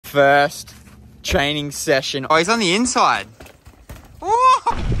First training session. Oh, he's on the inside.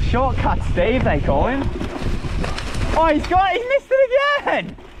 Whoa. Shortcut Steve, they call him. Oh, he missed it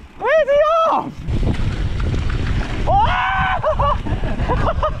again. Where's he off?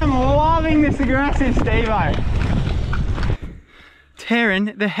 Oh! I'm loving this aggressive Steveooo.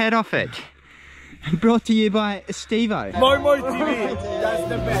 Tearing the head off it. Brought to you by Steveooo. Moi Moi TV, that's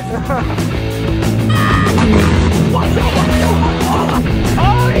the best.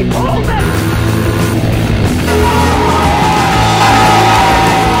 Oh, he pulled it!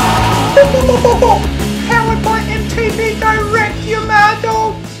 Powered by MTB Direct, you mad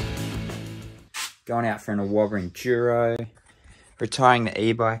dogs! Going out for an AWABA Enduro. Retiring the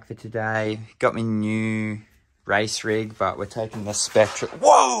e-bike for today. Got me new race rig, but we're taking the Spectral.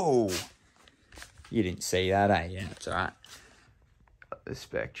 Whoa! You didn't see that, eh? Yeah, it's alright. The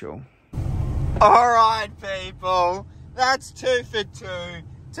Spectral. Alright, people. That's 2 for 2.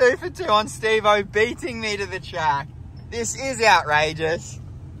 2 for 2 on Steveooo beating me to the track. This is outrageous.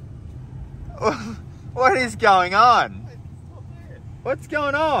 What is going on? What's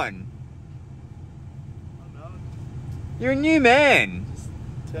going on? You're a new man. Just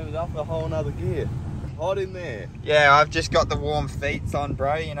turn it up a whole nother gear. Hot in there. Yeah, I've just got the warm feet on,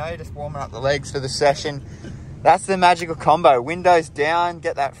 bro. You know, just warming up the legs for the session. That's the magical combo. Windows down,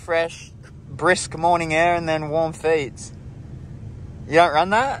 get that fresh, brisk morning air, and then warm feet. You don't run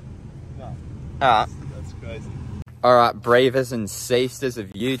that? No. Alright. That's crazy. Alright, bravers and sisters of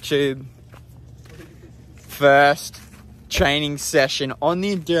YouTube. First training session on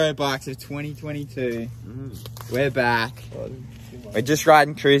the Enduro bikes of 2022. We're back. We're just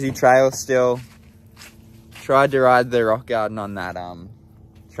riding cruisy trails still. Tried to ride the rock garden on that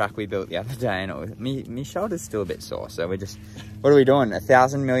track we built the other day, and it was me shoulder's still a bit sore, so we're just, what are we doing,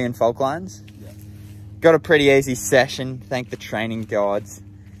 1,000 million fault lines? Yeah. Got a pretty easy session, thank the training gods,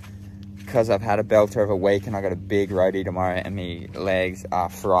 because I've had a belter of a week and I got a big roadie tomorrow and my legs are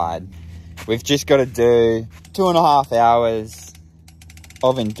fried. We've just got to do 2.5 hours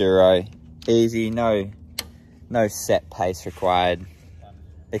of enduro, easy, no set pace required,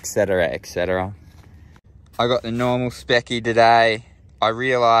 etc, etc. I got the normal specky today. I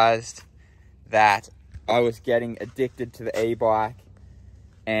realized that I was getting addicted to the e-bike,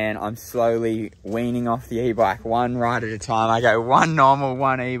 and I'm slowly weaning off the e-bike one ride at a time. I go one normal,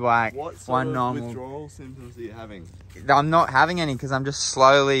 one e-bike, one normal. What withdrawal symptoms are you having? I'm not having any because I'm just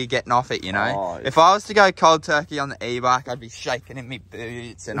slowly getting off it, you know. Oh, if I was to go cold turkey on the e-bike, I'd be shaking in my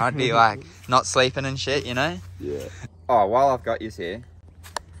boots and I'd be like not sleeping and shit, you know. Yeah. Oh, while I've got yous here,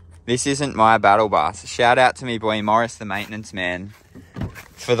 this isn't my battle bus. Shout out to me boy Morris, the maintenance man,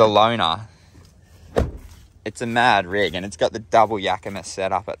 for the loaner. It's a mad rig and it's got the double Yakima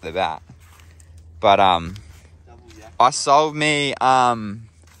set up at the back. But I sold me a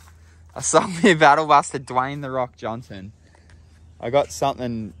battle bus to Dwayne the Rock Johnson. I got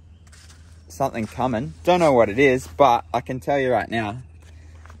something coming. Don't know what it is, but I can tell you right now,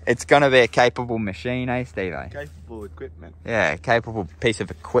 it's gonna be a capable machine, eh, Steveooo? Capable equipment. Yeah, capable piece of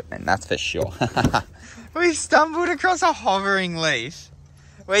equipment, that's for sure. We stumbled across a hovering leaf.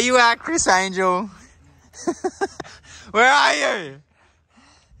 Where you at, Chris Angel? Where are you?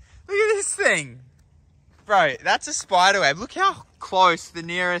 Look at this thing. Bro, that's a spider web. Look how close the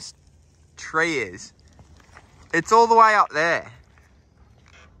nearest tree is. It's all the way up there.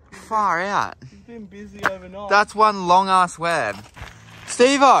 Far out. He's been busy overnight. That's one long ass web.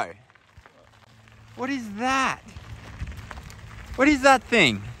 Steveooo, what is that? What is that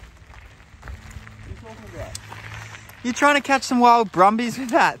thing? What are you talking about? You're trying to catch some wild brumbies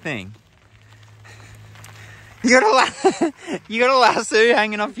with that thing. You got a lasso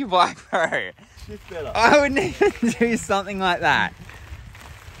hanging off your bike, bro. Shit better. I wouldn't even do something like that.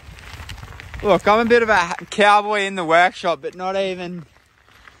 Look, I'm a bit of a cowboy in the workshop, but not even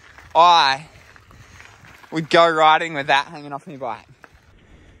I would go riding with that hanging off my bike.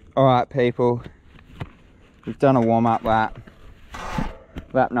 Alright people, we've done a warm-up lap.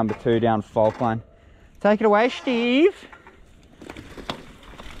 Lap number 2 down fault line. Take it away, Steve.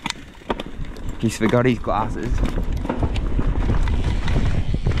 He's forgot his glasses.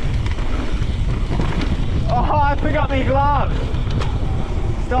 Oh, I forgot my gloves.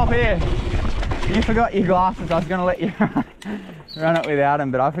 Stop here. You forgot your glasses. I was going to let you run it without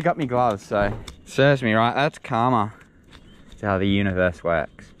them, but I forgot my gloves, so serves me right. That's karma. That's how the universe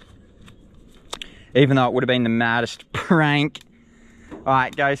works. Even though it would have been the maddest prank.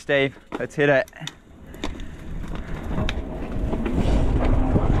 Alright, go Steve. Let's hit it.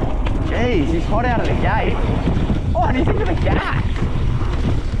 Jeez, he's hot out of the gate. Oh, and he's into the gas.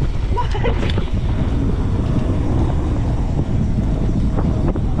 What?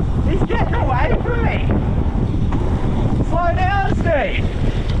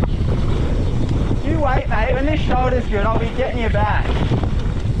 water's good, I'll be getting you back.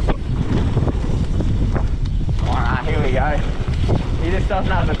 Alright, here we go. He just doesn't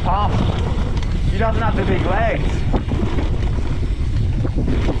have the pump. He doesn't have the big legs.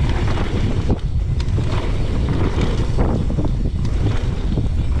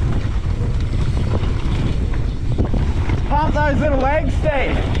 Pump those little legs,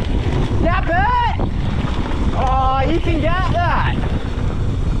 Steve. Yap it! Oh, you can get that.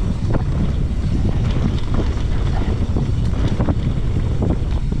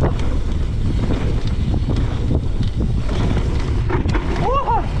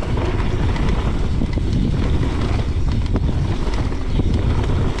 Whoa.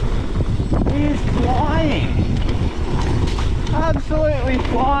 He is flying. Absolutely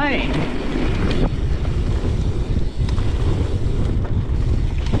flying.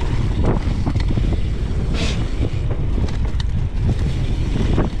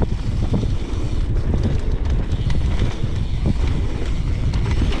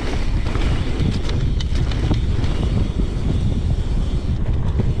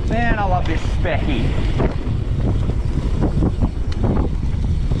 Man, I love this specky.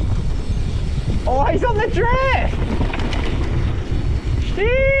 Oh, he's on the drift!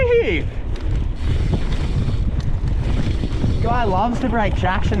 Steve! Guy loves to break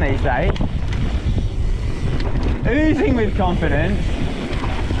traction these days. Oozing with confidence.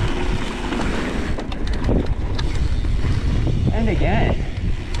 And again.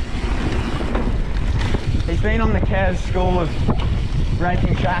 He's been on the Kev school of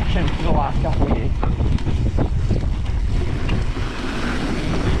breaking traction for the last couple of years.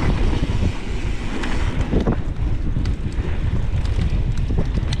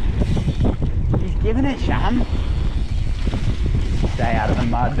 He's giving it, Sham. Stay out of the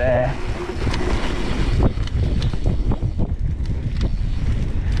mud there.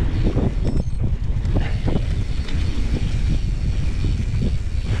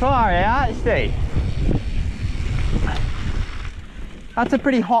 Far out, Steve. That's a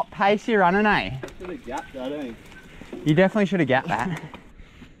pretty hot pace you're running, eh? Should have gapped that, eh? You definitely should have gapped that.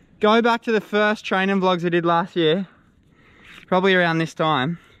 Go back to the first training vlogs I did last year, probably around this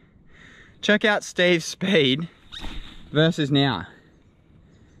time. Check out Steve's speed versus now.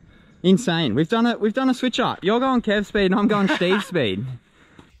 Insane. We've done a switch up. You're going Kev's speed and I'm going Steve's speed.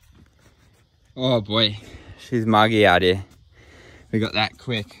 Oh boy, she's muggy out here. We got that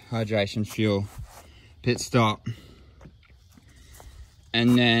quick hydration fuel, pit stop,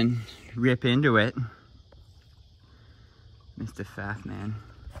 and then rip into it. Mr. Faff, man.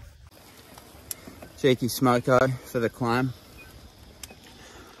 Cheeky smoko for the climb.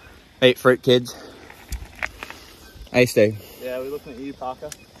 Eat fruit, kids. Hey, Steve. Yeah, we're looking at you, Parker.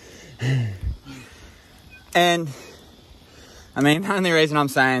 And, I mean, the only reason I'm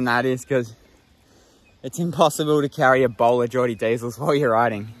saying that is because it's impossible to carry a bowl of Geordie Diesels while you're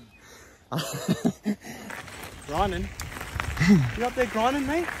riding. Grinding? You up there grinding,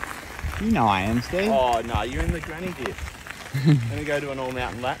 mate? You know I am, Steve. Oh, no, you're in the granny gear. Gonna go to an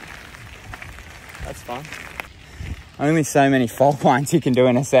all-mountain lap. That's fun. Only so many fault lines you can do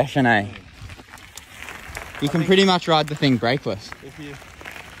in a session, eh? You can pretty much ride the thing brakeless. If you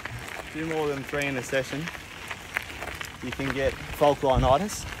do more than 3 in a session, you can get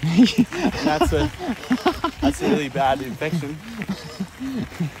folklinitis. And that's a really bad infection.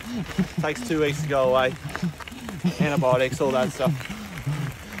 Takes 2 weeks to go away. Antibiotics, all that stuff.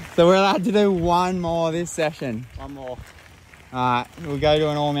 So we're allowed to do one more this session. One more. Alright, we'll go to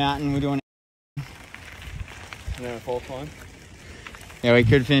an all mountain, we'll do an... And then a folkline. Yeah, we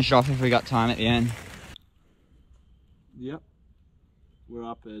could finish it off if we got time at the end. Yep. We're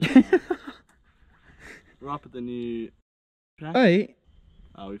up at the new track. Hey.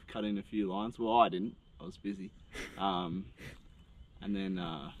 We've cut in a few lines. Well, I didn't. I was busy. And then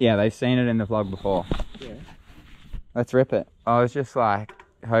yeah, they've seen it in the vlog before. Yeah. Let's rip it. I was just like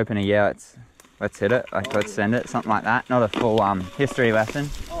hoping to let's hit it. Like let's send it, something like that. Not a full history lesson.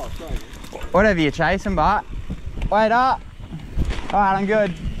 Oh, sorry. Whatever you're chasing, but wait up. Alright, I'm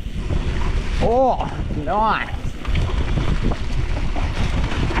good. Oh, nice.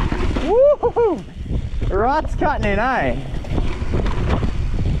 Woo-hoo-hoo. Rut's cutting in, eh?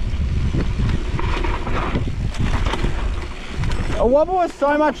 AWABA was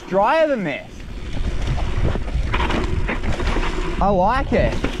so much drier than this. I like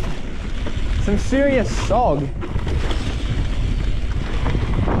it. Some serious sog.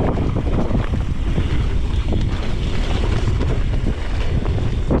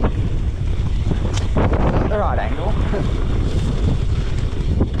 The right angle.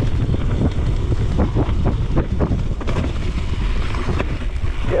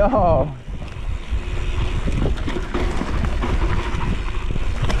 Yo.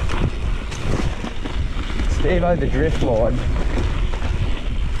 Steveooo the drift lord.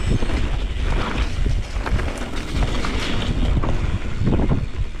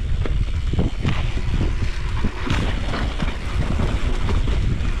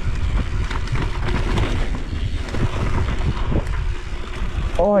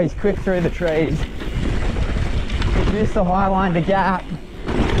 Oh, he's quick through the trees. He's missed the high line to gap.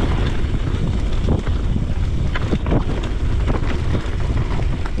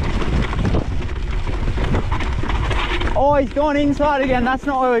 Oh, he's gone inside again. That's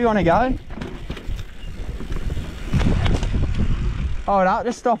not where we want to go. Hold up,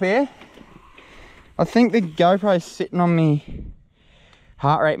 just stop here. I think the GoPro's sitting on me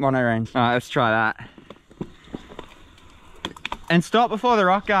heart rate monitoring. Alright, let's try that. And stop before the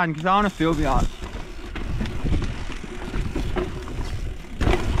rock garden because I want to feel behind.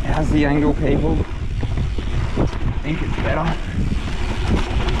 How's the angle, people? I think it's better.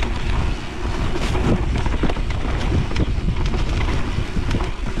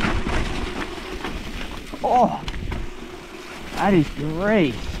 Oh, that is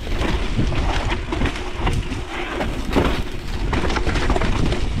great.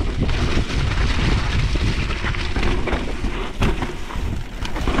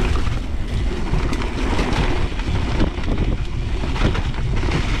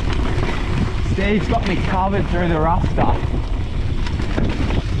 Steve's got me covered through the rough stuff.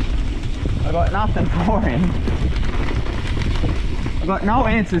 I got nothing for him. I got no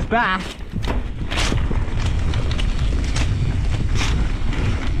answers back.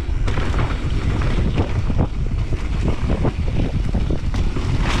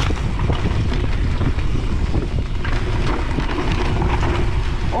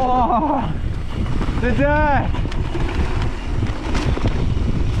 Oh, the dirt!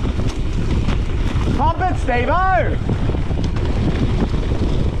 Pump it, Steveooo!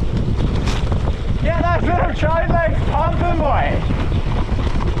 Get those little trade legs pumping, boy!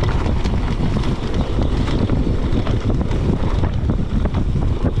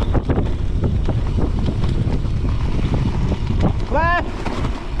 Left!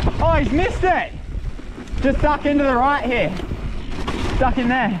 Oh, he's missed it! Just duck into the right here. Stuck in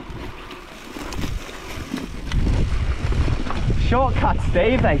there. Shortcut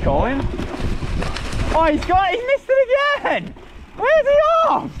Steve, they call him. Oh, he missed it again! Where's he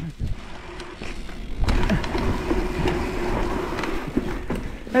off?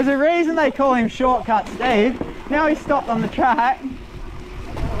 There's a reason they call him Shortcut Steve. Now he's stopped on the track.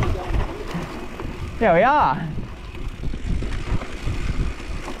 There we are.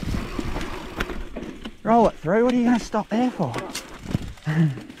 Roll it through, what are you going to stop there for?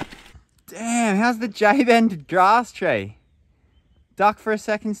 Damn, how's the J-bended grass tree? Duck for a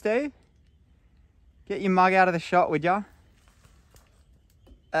second, Steve. Get your mug out of the shot, would ya?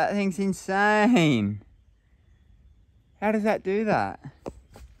 That thing's insane. How does that do that?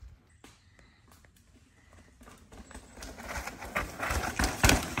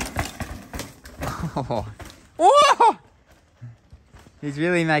 Oh. Whoa! He's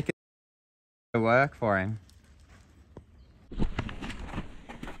really making it work for him.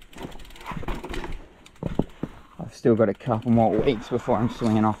 Still got a couple more weeks before I'm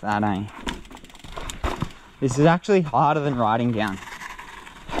swinging off that, eh? This is actually harder than riding down.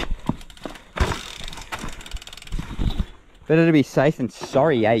 Better to be safe than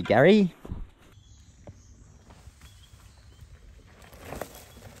sorry, eh, Gary?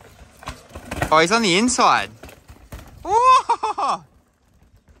 Oh, he's on the inside. Whoa!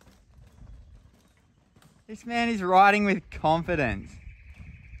 This man is riding with confidence.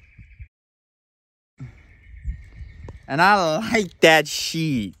 And I like that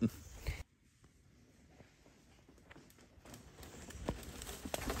shit.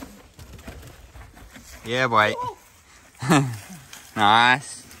 Yeah, boy.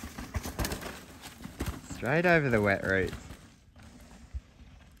 Nice. Straight over the wet roots.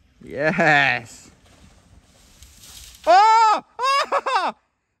 Yes. Oh! Oh!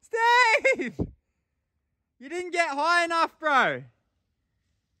 Steve! You didn't get high enough, bro.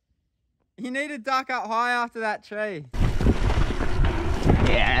 You need to duck up high after that tree.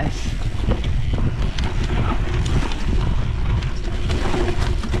 Yes.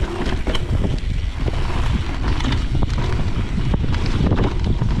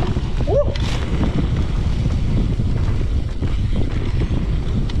 Woo.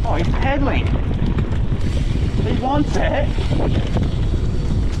 Oh, he's pedaling. He wants it.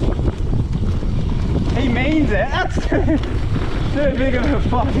 He means it. That's too big of a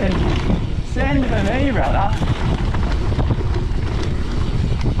fucking send for me, brother.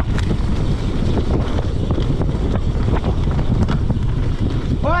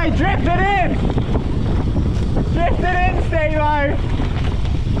 Oi, drift it in! Drift it in, Steveooo.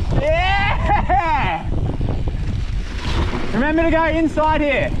 Yeah! Remember to go inside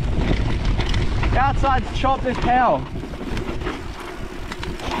here. Outside's chopped as hell.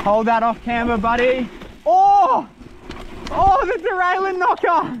 Hold that off camber, buddy. Oh! Oh, the derailing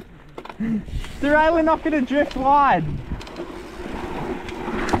knocker. Derailing knocker to drift wide.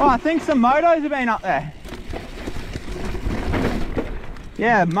 Oh, I think some motos have been up there.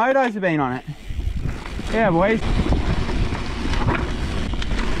 Yeah, motos have been on it. Yeah, boys.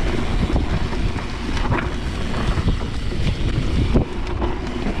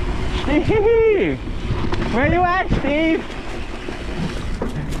 Steve! Where you at, Steve?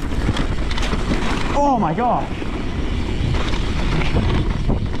 Oh my gosh.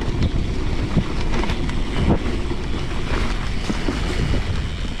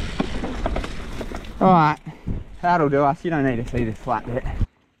 Alright, that'll do us. You don't need to see this flat bit.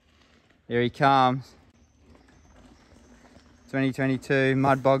 Here he comes. 2022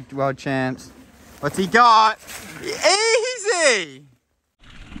 Mud Bog World Champs. What's he got? Easy!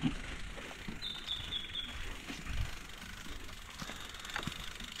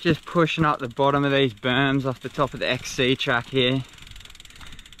 Just pushing up the bottom of these berms off the top of the XC track here.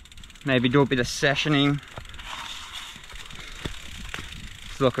 Maybe do a bit of sessioning.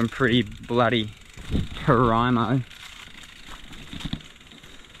 It's looking pretty bloody Harimo.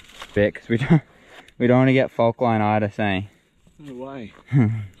 Because we don't want to get fault line-itis, eh? No way.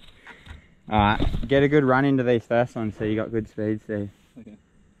 Alright, get a good run into these first ones so you got good speed, Steve. Okay.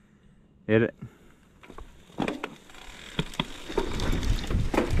 Hit it.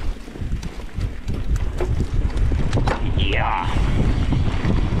 Yeah.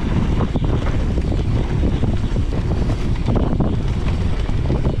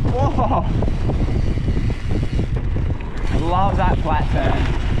 Whoa. I love that flat turn.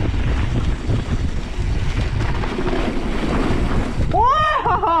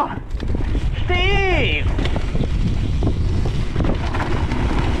 Whoa! Steve!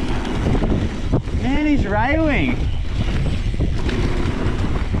 Man, he's railing.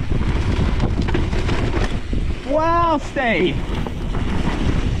 Wow, Steve!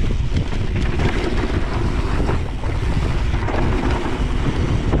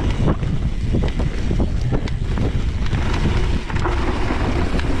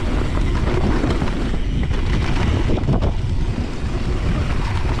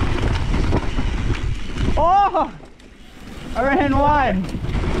 Oh! I ran wide.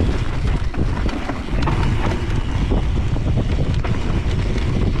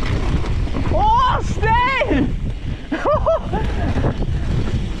 Oh, Steve!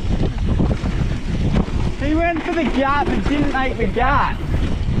 He went for the gap and didn't make the gap.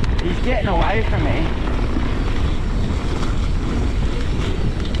 He's getting away from me.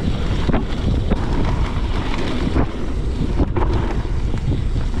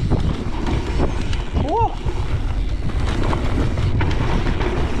 Whoa.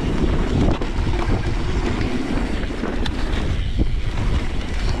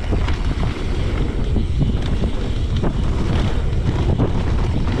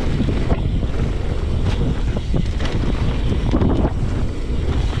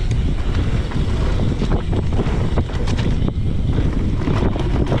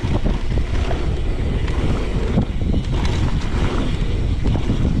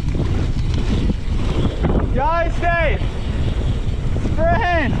 Go, Steve!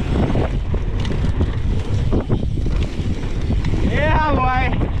 Sprint! Yeah, boy!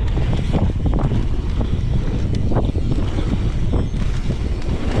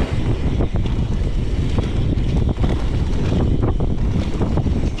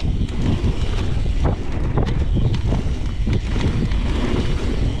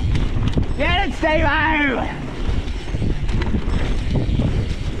 Get it, Steveooo!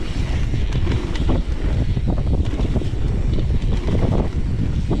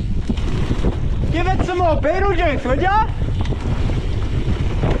 Give it some more Beetlejuice, would ya?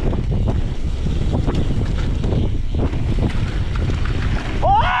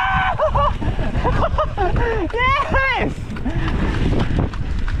 Oh! Yes!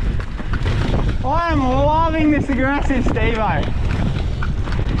 I am loving this aggressive Steveooo.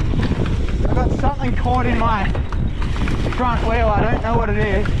 I've got something caught in my front wheel, I don't know what it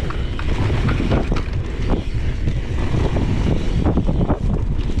is.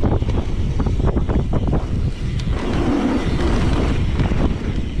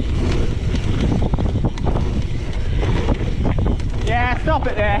 Yeah, stop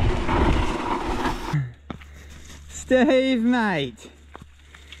it there. Steve, mate.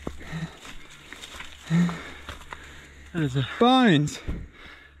 That is a Bones.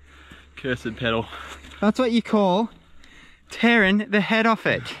 cursed pedal. That's what you call tearing the head off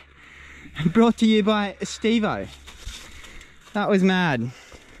it. Brought to you by Steveooo. That was mad.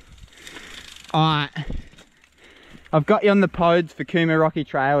 Alright. I've got you on the pods for Cooma Rocky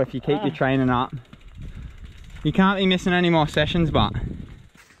Trail if you keep your training up. You can't be missing any more sessions, but...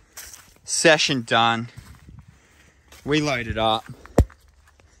 Session done. We loaded up.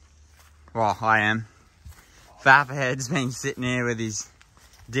 Well, I am. Fapperhead's been sitting here with his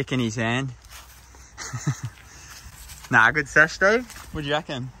dick in his hand. Nah, good sesh, Steve. What do you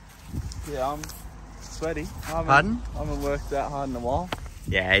reckon? Yeah, I'm sweaty. Pardon? I haven't worked that hard in a while.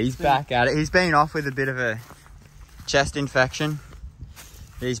 Yeah, he's back at it. He's been off with a bit of a chest infection.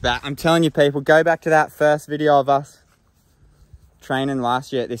 He's back. I'm telling you people, go back to that first video of us training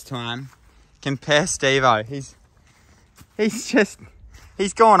last year at this time. Compare Steveooo.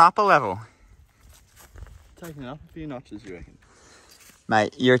 He's gone up a level. Taking it up a few notches, you reckon?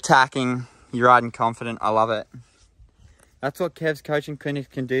 Mate, you're attacking, you're riding confident. I love it. That's what Kev's coaching clinic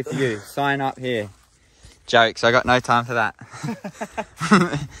can do for you. Sign up here. Jokes, I got no time for that.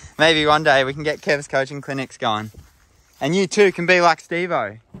 Maybe one day we can get Kev's coaching clinics going. And you too can be like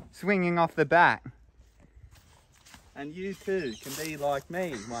Steveooo, swinging off the bat. And you too can be like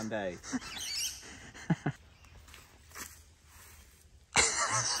me one day.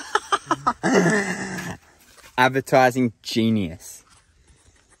 Advertising genius.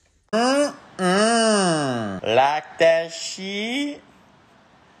 Like that shit?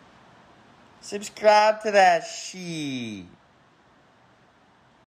 Subscribe to that shit.